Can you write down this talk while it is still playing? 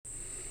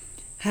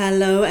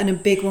Hello and a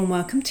big warm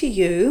welcome to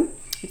you.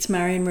 It's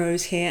Marion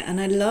Rose here, and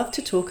I'd love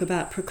to talk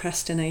about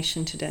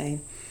procrastination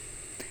today.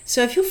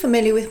 So if you're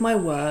familiar with my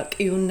work,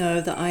 you'll know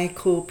that I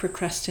call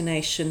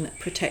procrastination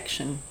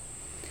protection.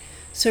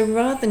 So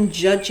rather than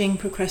judging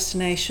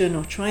procrastination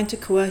or trying to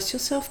coerce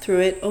yourself through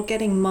it or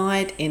getting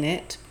mired in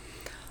it,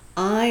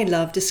 I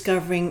love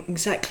discovering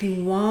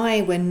exactly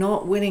why we're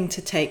not willing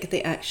to take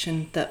the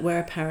action that we're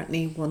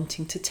apparently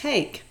wanting to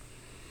take.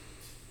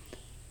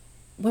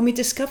 When we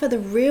discover the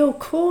real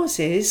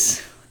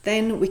causes,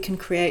 then we can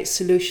create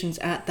solutions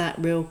at that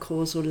real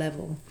causal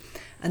level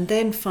and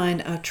then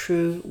find our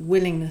true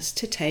willingness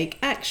to take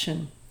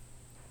action.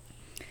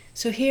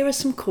 So here are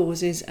some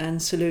causes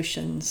and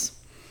solutions.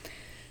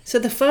 So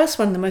the first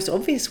one, the most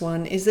obvious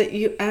one, is that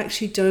you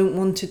actually don't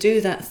want to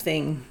do that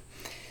thing.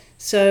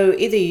 So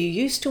either you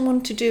used to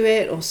want to do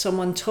it, or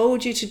someone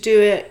told you to do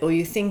it, or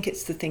you think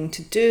it's the thing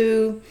to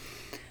do,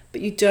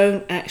 but you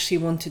don't actually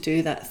want to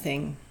do that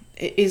thing.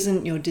 It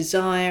isn't your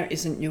desire,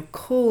 isn't your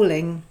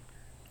calling,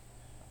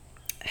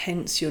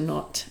 hence you're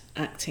not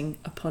acting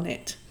upon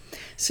it.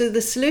 So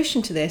the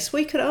solution to this,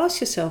 well, you could ask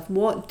yourself,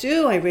 what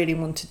do I really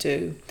want to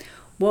do?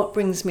 What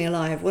brings me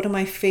alive? What am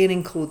I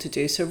feeling called to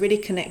do? So really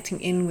connecting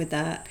in with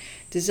that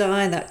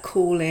desire, that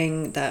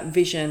calling, that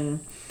vision,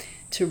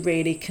 to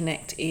really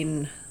connect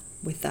in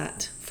with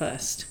that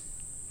first.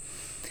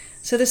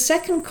 So the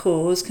second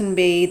cause can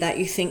be that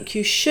you think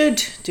you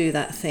should do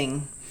that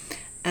thing.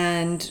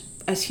 And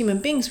as human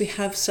beings, we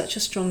have such a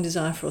strong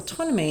desire for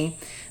autonomy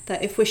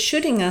that if we're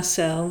shoulding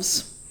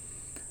ourselves,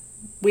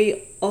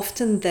 we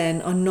often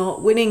then are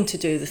not willing to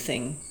do the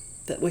thing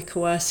that we're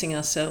coercing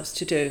ourselves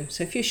to do.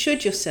 So if you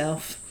should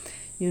yourself,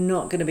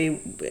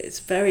 it's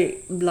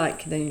very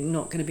likely that you're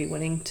not going to be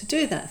willing to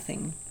do that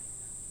thing.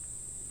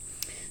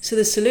 So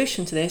the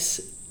solution to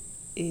this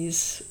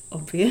is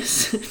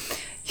obvious.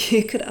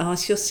 You could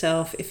ask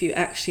yourself if you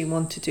actually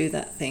want to do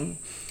that thing.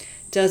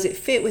 Does it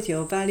fit with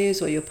your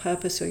values or your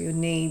purpose or your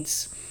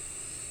needs?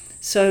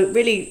 So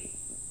really,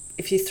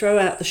 if you throw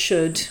out the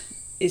should,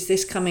 is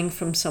this coming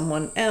from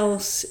someone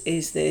else?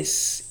 Is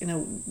this,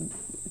 do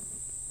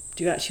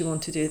you actually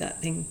want to do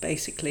that thing,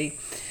 basically?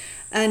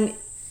 And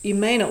you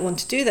may not want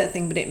to do that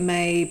thing, but it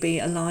may be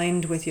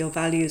aligned with your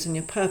values and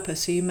your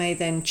purpose. So you may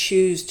then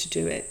choose to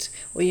do it.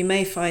 Or you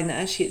may find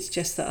that actually it's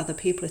just that other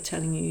people are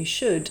telling you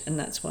should, and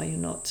that's why you're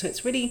not. So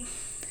it's really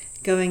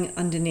going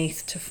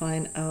underneath to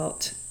find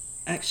out,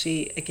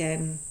 actually,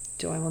 again,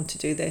 do I want to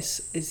do this?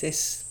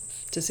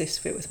 Does this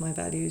fit with my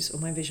values or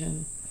my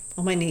vision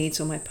or my needs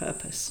or my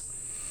purpose?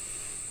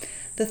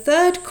 The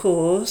third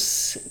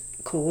cause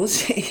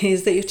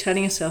is that you're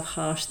telling yourself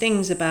harsh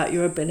things about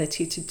your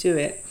ability to do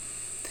it.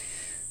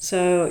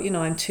 So,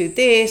 I'm too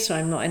this, or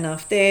I'm not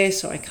enough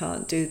this, or I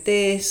can't do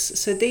this.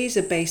 So these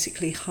are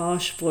basically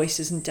harsh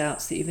voices and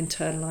doubts that you've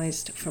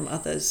internalized from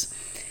others.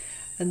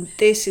 And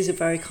this is a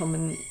very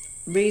common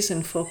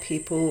reason for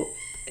people,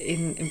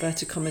 in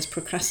inverted commas,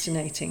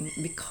 procrastinating,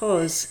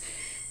 because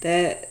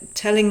they're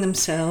telling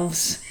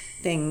themselves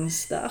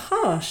things that are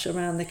harsh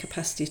around their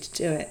capacity to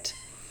do it.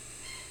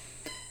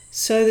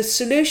 So the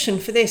solution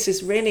for this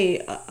is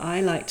really, I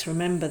like to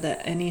remember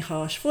that any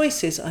harsh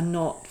voices are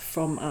not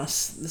from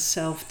us. The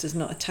self does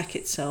not attack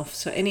itself.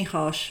 So any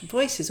harsh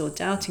voices or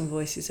doubting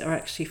voices are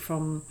actually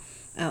from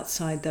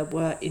outside that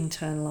were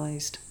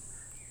internalized.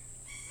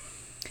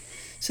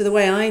 So the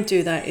way I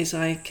do that is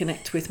I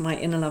connect with my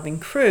inner loving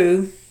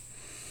crew,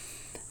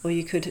 or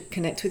you could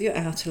connect with your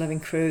outer loving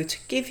crew to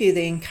give you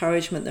the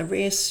encouragement, the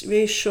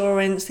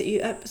reassurance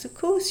that of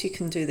course you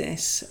can do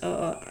this.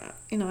 Or,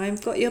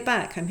 I've got your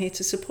back. I'm here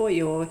to support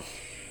you. Or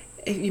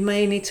you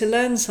may need to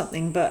learn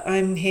something, but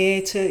I'm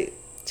here to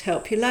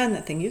help you learn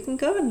that thing. You can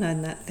go and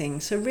learn that thing.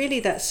 So really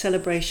that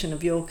celebration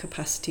of your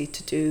capacity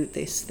to do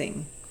this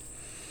thing.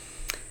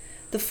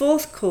 The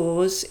fourth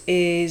cause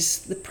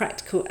is the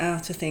practical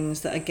outer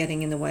things that are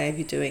getting in the way of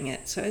you doing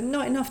it. So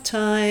not enough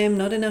time,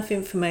 not enough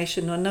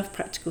information, not enough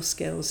practical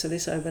skills. So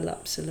this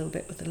overlaps a little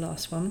bit with the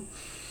last one.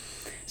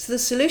 So the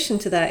solution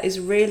to that is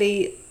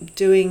really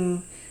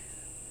doing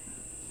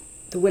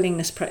the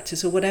willingness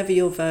practice, or whatever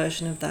your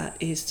version of that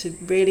is, to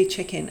really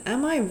check in.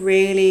 Am I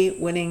really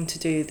willing to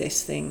do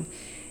this thing?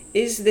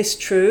 Is this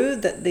true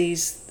that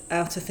these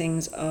outer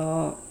things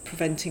are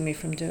preventing me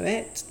from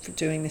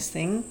doing this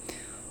thing?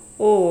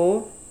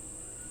 Or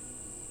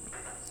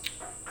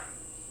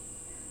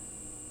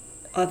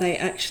are they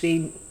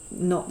actually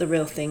not the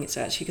real thing? It's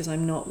actually because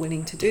I'm not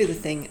willing to do the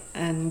thing.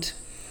 And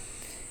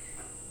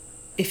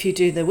if you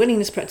do the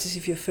willingness practice,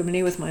 if you're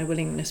familiar with my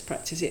willingness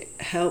practice, it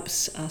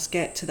helps us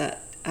get to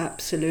that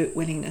absolute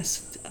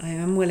willingness. I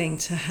am willing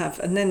to have,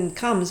 and then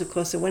comes, of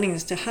course, the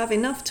willingness to have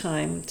enough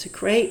time, to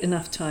create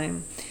enough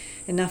time,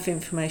 enough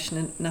information,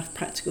 and enough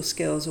practical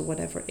skills, or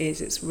whatever it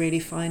is. It's really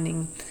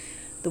finding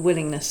the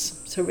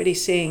willingness. So really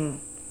seeing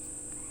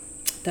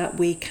that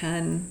we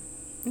can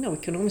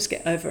almost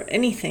get over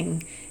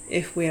anything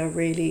if we are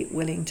really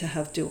willing to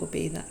have, do, or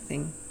be that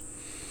thing.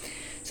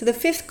 So the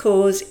fifth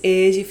cause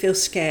is you feel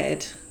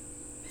scared.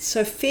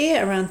 So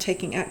fear around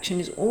taking action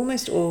is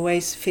almost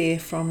always fear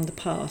from the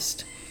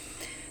past.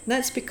 And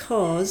that's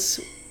because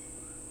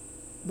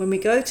when we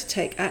go to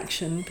take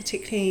action,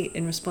 particularly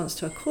in response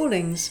to our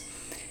callings,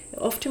 it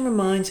often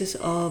reminds us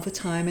of a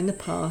time in the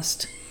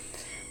past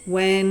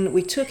when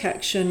we took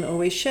action, or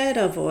we shared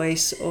our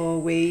voice, or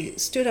we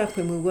stood up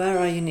when we were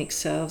our unique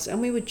selves, and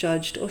we were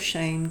judged or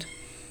shamed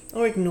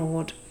or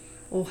ignored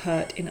or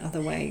hurt in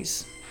other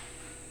ways.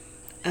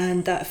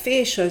 And that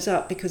fear shows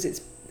up because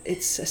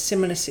it's a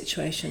similar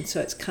situation.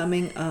 So it's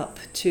coming up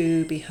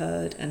to be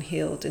heard and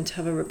healed and to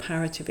have a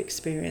reparative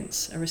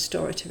experience, a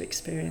restorative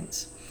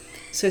experience.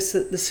 So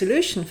the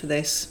solution for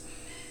this,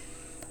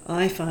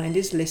 I find,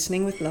 is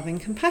listening with loving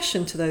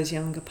compassion to those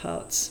younger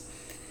parts.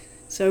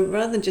 So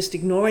rather than just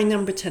ignoring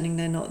them, pretending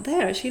they're not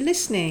there, actually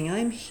listening.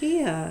 I'm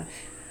here.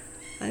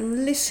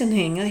 I'm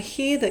listening. I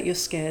hear that you're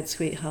scared,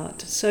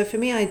 sweetheart. So for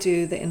me, I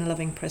do the inner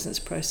loving presence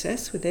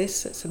process with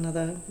this. That's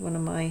another one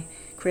of my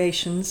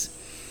creations.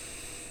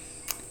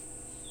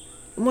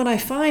 And what I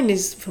find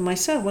is, for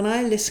myself, when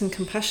I listen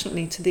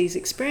compassionately to these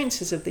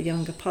experiences of the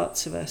younger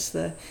parts of us,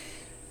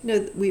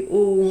 we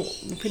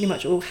pretty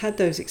much all had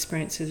those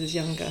experiences as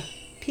younger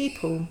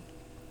people,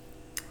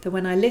 that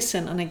when I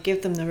listen and I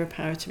give them the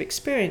reparative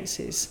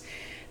experiences,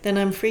 then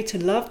I'm free to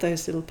love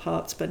those little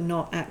parts but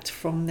not act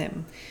from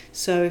them.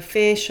 So if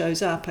fear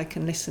shows up, I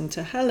can listen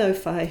to, hello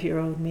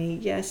 5-year-old me,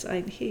 yes,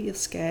 I hear you're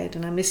scared,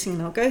 and I'm listening,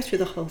 and I'll go through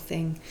the whole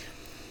thing.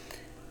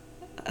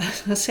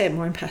 I'll say it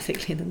more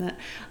empathically than that.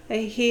 I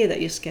hear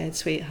that you're scared,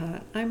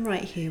 sweetheart. I'm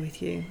right here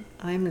with you.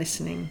 I'm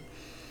listening.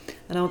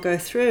 And I'll go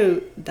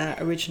through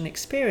that original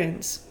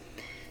experience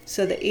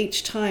so that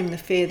each time the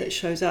fear that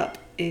shows up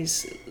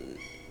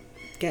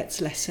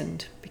gets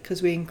lessened,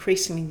 because we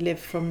increasingly live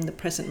from the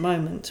present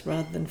moment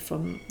rather than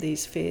from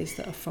these fears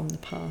that are from the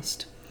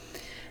past.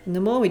 And the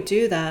more we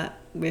do that,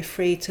 we're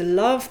free to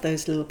love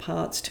those little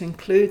parts, to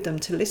include them,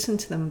 to listen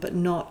to them, but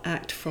not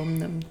act from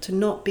them, to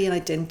not be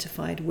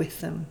identified with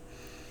them.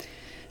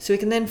 So we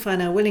can then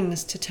find our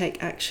willingness to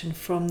take action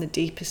from the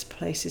deepest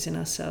places in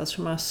ourselves,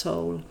 from our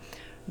soul,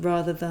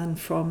 rather than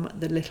from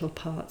the little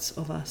parts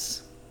of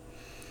us.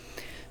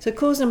 So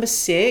cause number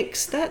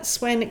 6, that's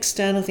when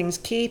external things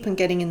keep on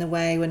getting in the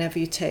way whenever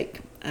you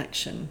take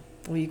action,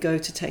 or you go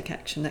to take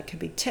action. That could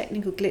be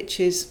technical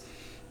glitches,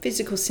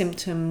 physical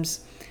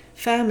symptoms,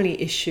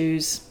 family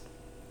issues.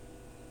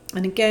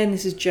 And again,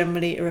 this is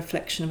generally a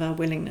reflection of our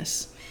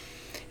willingness.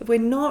 If we're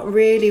not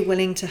really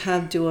willing to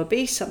have, do or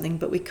be something,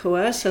 but we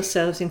coerce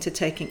ourselves into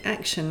taking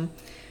action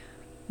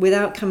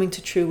without coming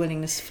to true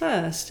willingness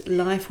first,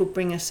 life will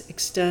bring us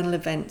external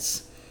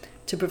events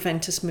to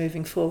prevent us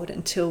moving forward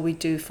until we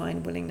do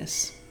find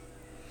willingness.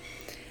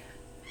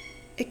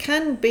 It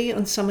can be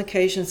on some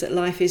occasions that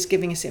life is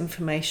giving us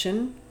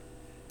information,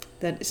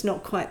 that it's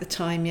not quite the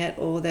time yet,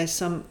 or there's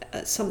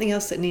something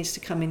else that needs to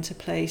come into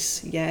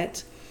place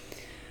yet.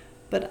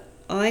 But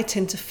I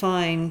tend to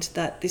find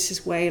that this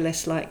is way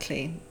less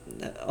likely.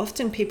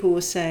 Often people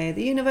will say,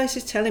 the universe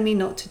is telling me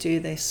not to do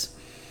this,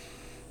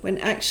 when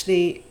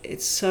actually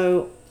it's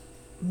so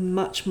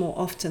much more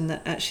often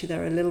that actually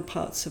there are little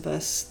parts of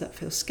us that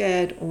feel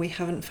scared, or we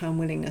haven't found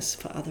willingness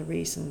for other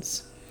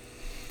reasons.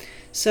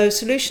 So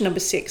solution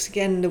number 6,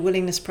 again, the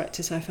willingness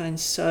practice I find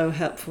so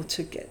helpful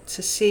to get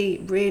to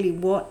see really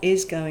what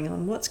is going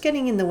on, what's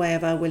getting in the way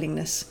of our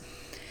willingness,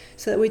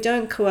 so that we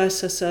don't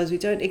coerce ourselves, we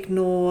don't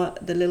ignore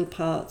the little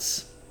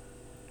parts,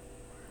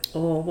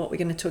 or what we're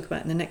going to talk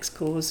about in the next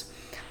cause.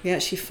 We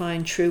actually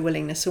find true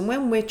willingness. And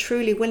when we're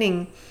truly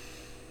willing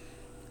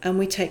and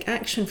we take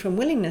action from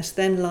willingness,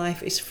 then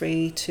life is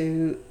free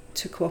to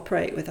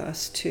cooperate with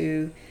us,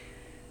 to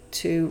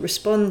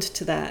respond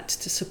to that,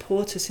 to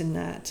support us in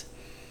that,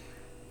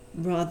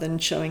 rather than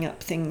showing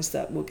up things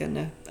that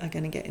are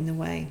going to get in the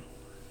way.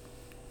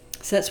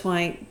 So that's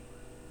why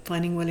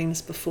finding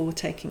willingness before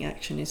taking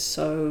action is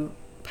so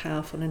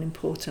powerful and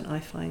important, I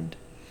find.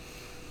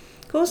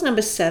 Cause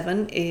number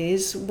 7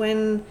 is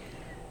when,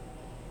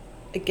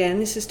 again,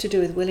 this is to do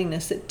with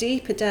willingness, that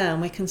deeper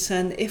down we're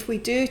concerned that if we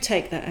do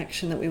take that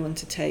action that we want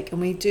to take, and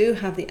we do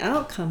have the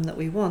outcome that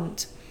we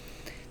want,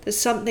 there's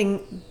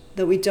something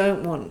that we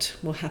don't want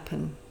will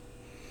happen.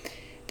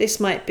 This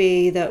might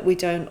be that we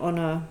don't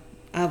honour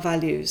our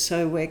values.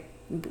 So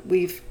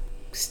we've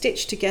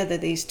stitched together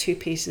these two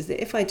pieces,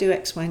 that if I do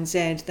X, Y, and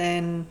Z,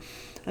 then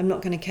I'm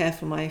not going to care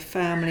for my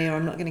family, or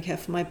I'm not going to care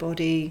for my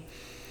body.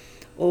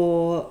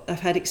 Or I've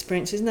had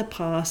experiences in the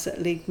past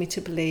that lead me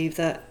to believe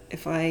that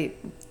if I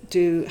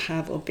do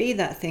have or be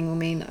that thing will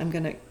mean I'm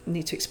going to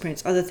need to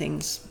experience other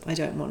things I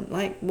don't want,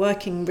 like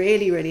working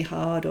really, really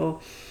hard, or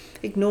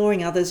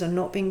ignoring others, or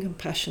not being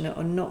compassionate,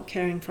 or not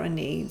caring for our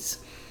needs,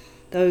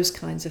 those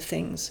kinds of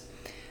things.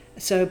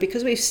 So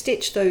because we've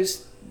stitched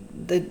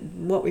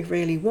what we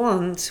really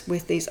want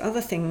with these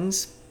other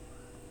things,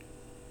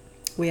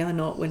 we are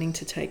not willing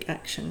to take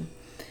action.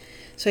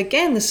 So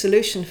again, the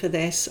solution for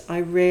this, I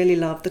really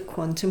love the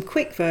quantum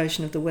quick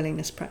version of the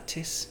willingness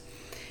practice.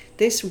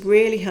 This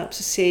really helps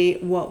us see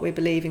what we're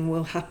believing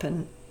will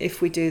happen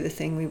if we do the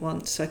thing we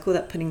want. So I call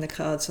that putting the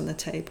cards on the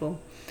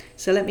table.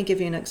 So let me give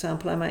you an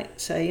example. I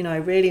might say, I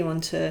really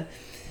want to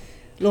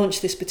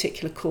launch this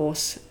particular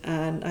course,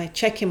 and I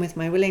check in with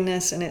my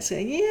willingness, and it's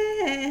a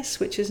yes,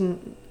 which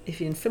isn't, if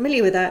you're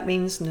familiar with that,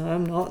 means no,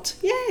 I'm not.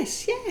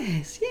 Yes,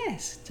 yes,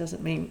 yes.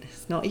 Doesn't mean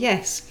it's not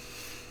yes.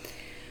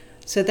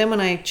 So then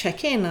when I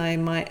check in, I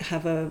might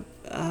have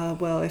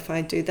well, if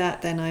I do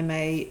that, then I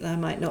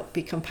might not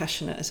be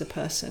compassionate as a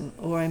person,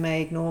 or I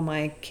may ignore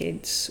my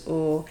kids,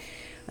 or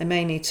I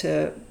may need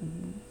to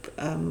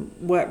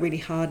work really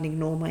hard and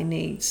ignore my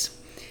needs.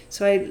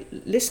 So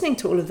listening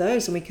to all of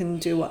those, and we can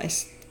do what I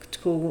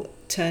call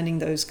turning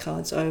those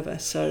cards over.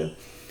 So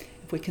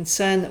if we're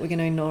concerned that we're going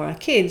to ignore our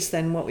kids,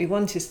 then what we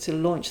want is to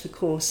launch the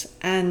course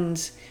and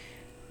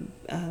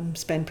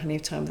spend plenty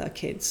of time with our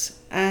kids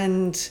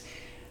and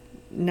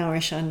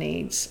nourish our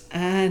needs.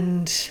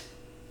 And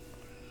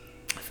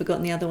I've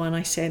forgotten the other one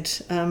I said,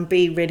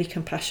 be really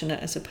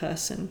compassionate as a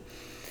person.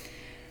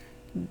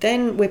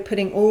 Then we're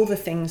putting all the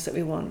things that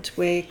we want.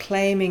 We're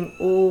claiming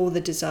all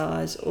the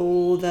desires,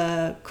 all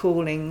the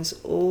callings,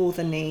 all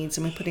the needs,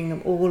 and we're putting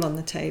them all on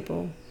the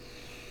table.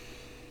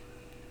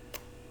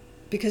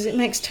 Because it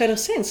makes total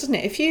sense, doesn't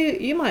it? If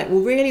you might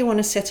really want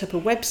to set up a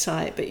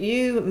website, but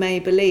you may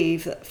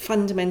believe that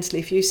fundamentally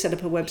if you set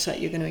up a website,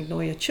 you're going to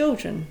ignore your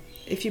children.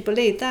 If you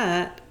believe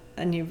that,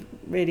 and you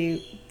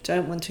really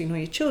don't want to ignore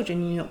your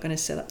children, you're not going to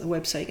set up the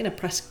website. You're going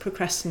to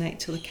procrastinate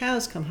till the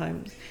cows come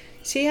home.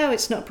 See how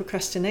it's not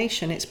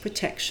procrastination, it's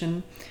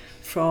protection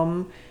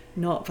from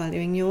not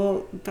valuing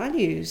your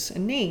values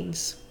and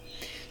needs.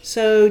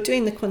 So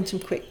doing the quantum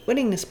quick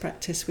willingness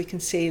practice, we can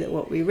see that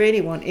what we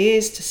really want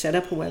is to set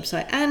up a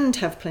website and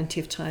have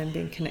plenty of time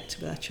being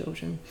connected with our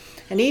children.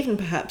 And even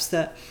perhaps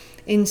that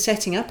in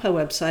setting up our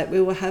website,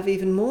 we will have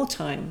even more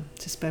time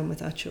to spend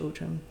with our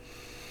children.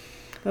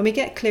 When we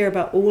get clear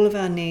about all of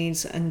our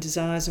needs and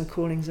desires and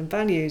callings and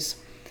values,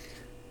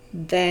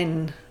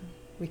 then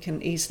we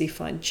can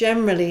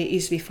generally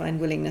easily find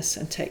willingness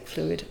and take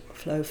fluid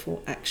flow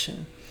for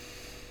action.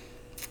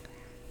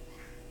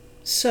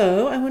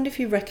 So I wonder if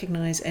you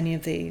recognize any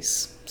of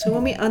these. So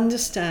when we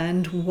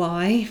understand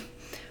why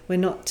we're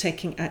not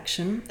taking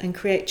action and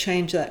create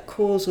change at that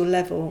causal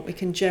level, we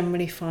can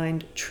generally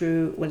find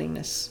true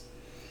willingness.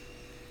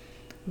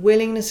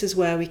 Willingness is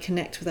where we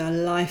connect with our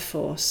life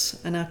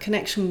force, and our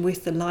connection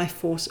with the life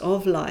force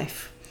of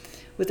life,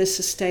 with a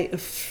state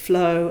of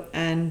flow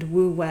and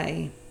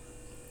wu-wei.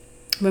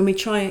 When we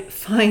try and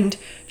find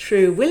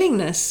true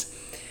willingness,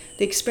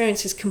 the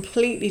experience is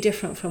completely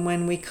different from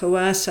when we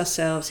coerce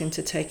ourselves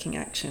into taking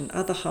action,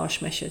 other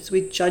harsh measures.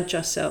 We judge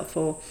ourselves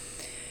or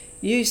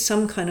use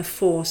some kind of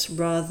force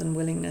rather than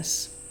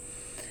willingness.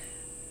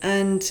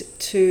 And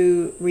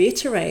to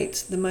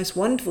reiterate, the most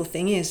wonderful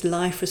thing is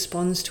life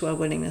responds to our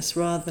willingness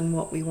rather than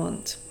what we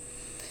want.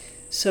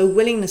 So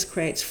willingness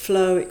creates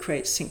flow, it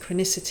creates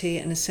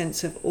synchronicity and a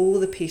sense of all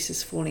the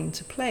pieces falling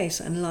into place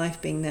and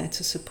life being there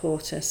to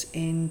support us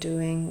in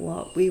doing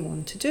what we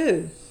want to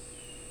do.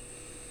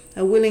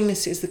 Our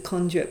willingness is the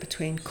conduit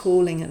between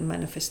calling and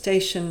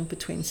manifestation,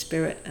 between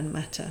spirit and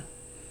matter.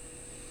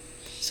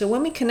 So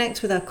when we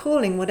connect with our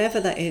calling, whatever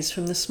that is,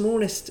 from the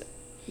smallest,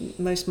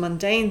 most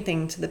mundane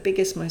thing to the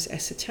biggest, most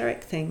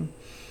esoteric thing,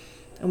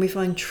 and we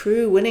find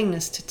true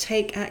willingness to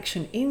take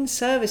action in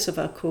service of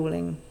our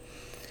calling,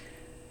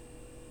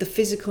 the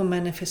physical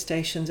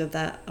manifestations of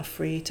that are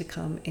free to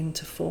come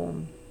into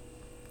form.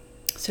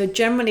 So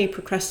generally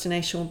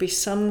procrastination will be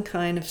some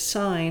kind of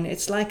sign.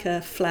 It's like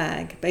a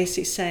flag,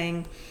 basically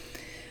saying,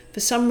 for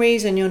some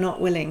reason you're not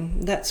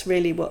willing. That's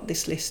really what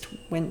this list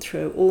went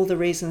through, all the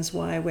reasons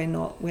why we're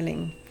not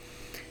willing.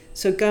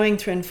 So going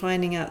through and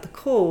finding out the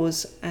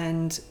cause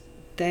and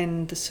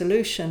then the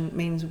solution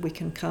means we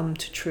can come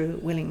to true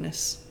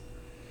willingness.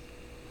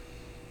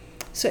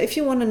 So if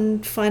you want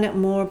to find out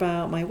more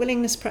about my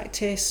willingness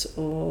practice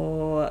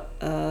or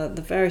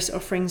the various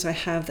offerings I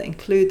have that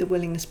include the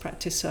willingness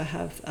practice, so I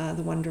have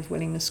the Wonder of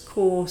Willingness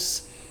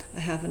course, I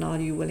have an Are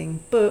You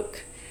Willing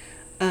book,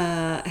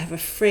 I have a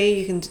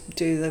free, you can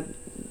do the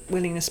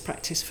willingness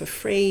practice for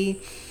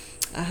free.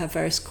 I have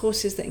various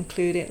courses that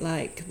include it,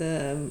 like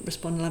the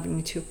Respond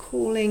Lovingly to Your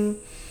Calling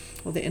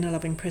or the Inner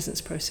Loving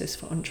Presence process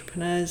for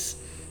entrepreneurs.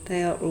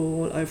 They are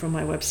all over on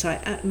my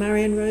website at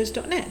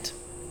marionrose.net.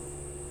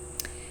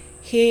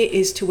 Here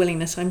is to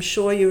willingness. I'm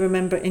sure you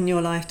remember in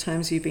your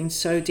lifetimes you've been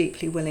so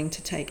deeply willing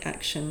to take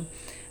action,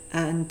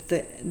 and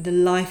the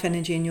life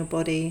energy in your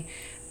body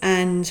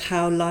and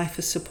how life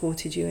has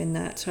supported you in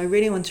that. So I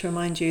really want to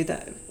remind you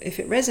that if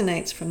it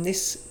resonates from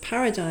this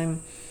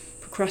paradigm,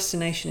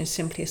 procrastination is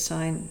simply a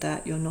sign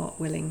that you're not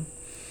willing,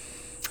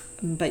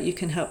 but you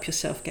can help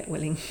yourself get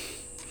willing.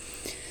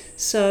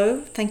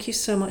 So thank you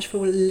so much for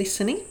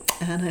listening,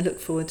 and I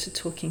look forward to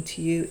talking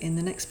to you in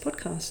the next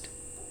podcast.